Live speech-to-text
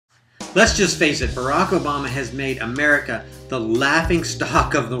Let's just face it, Barack Obama has made America the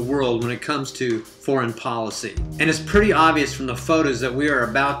laughingstock of the world when it comes to foreign policy. And it's pretty obvious from the photos that we are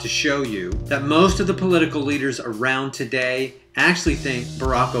about to show you that most of the political leaders around today actually think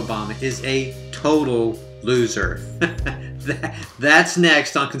Barack Obama is a total loser. That's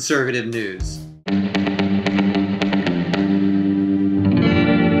next on Conservative News.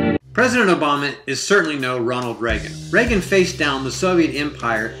 President Obama is certainly no Ronald Reagan. Reagan faced down the Soviet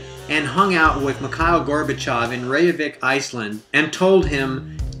Empire and hung out with Mikhail Gorbachev in Reykjavik, Iceland, and told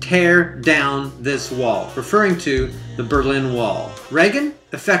him, "Tear down this wall," referring to the Berlin Wall. Reagan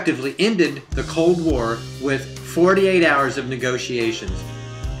effectively ended the Cold War with 48 hours of negotiations.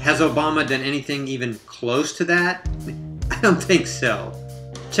 Has Obama done anything even close to that? I don't think so.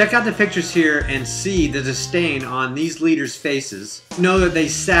 Check out the pictures here and see the disdain on these leaders' faces. Know that they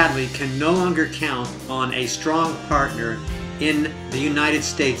sadly can no longer count on a strong partner in the United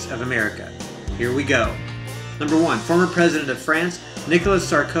States of America. Here we go. Number 1, former President of France, Nicolas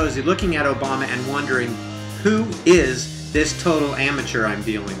Sarkozy, looking at Obama and wondering, who is this total amateur I'm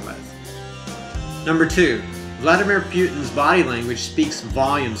dealing with? Number 2, Vladimir Putin's body language speaks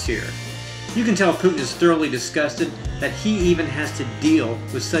volumes here. You can tell Putin is thoroughly disgusted that he even has to deal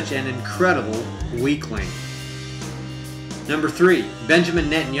with such an incredible weakling. Number 3, Benjamin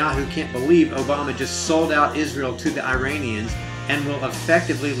Netanyahu can't believe Obama just sold out Israel to the Iranians and will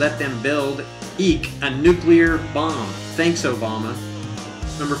effectively let them build, a nuclear bomb. Thanks, Obama.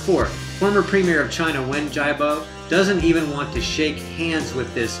 Number 4, former Premier of China Wen Jiabo doesn't even want to shake hands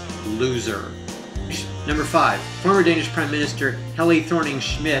with this loser. Number 5, former Danish Prime Minister Helle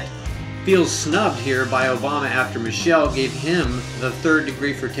Thorning-Schmidt feels snubbed here by Obama after Michelle gave him the 3rd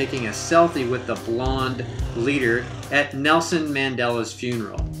degree for taking a selfie with the blonde leader at Nelson Mandela's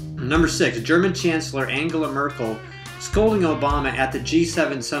funeral. Number 6, German Chancellor Angela Merkel scolding Obama at the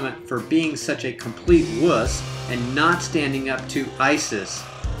G7 summit for being such a complete wuss and not standing up to ISIS.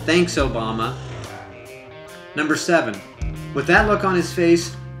 Thanks, Obama. Number 7, with that look on his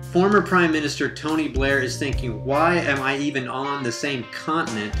face, former Prime Minister Tony Blair is thinking, why am I even on the same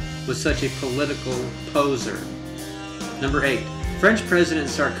continent with such a political poser? Number 8, French President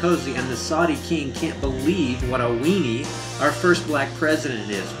Sarkozy and the Saudi king can't believe what a weenie our first black president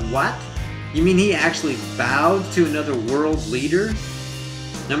is. What? You mean he actually bowed to another world leader?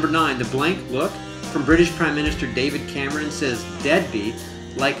 Number 9, the blank look from British Prime Minister David Cameron says deadbeat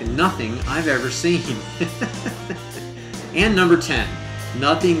like nothing I've ever seen. And number 10,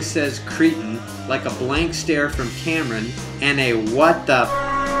 nothing says cretin like a blank stare from Cameron and a what the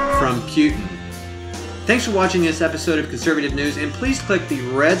from Putin. Thanks for watching this episode of Conservative News, and please click the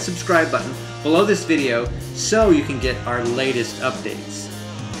red subscribe button below this video so you can get our latest updates.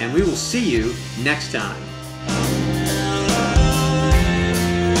 And we will see you next time.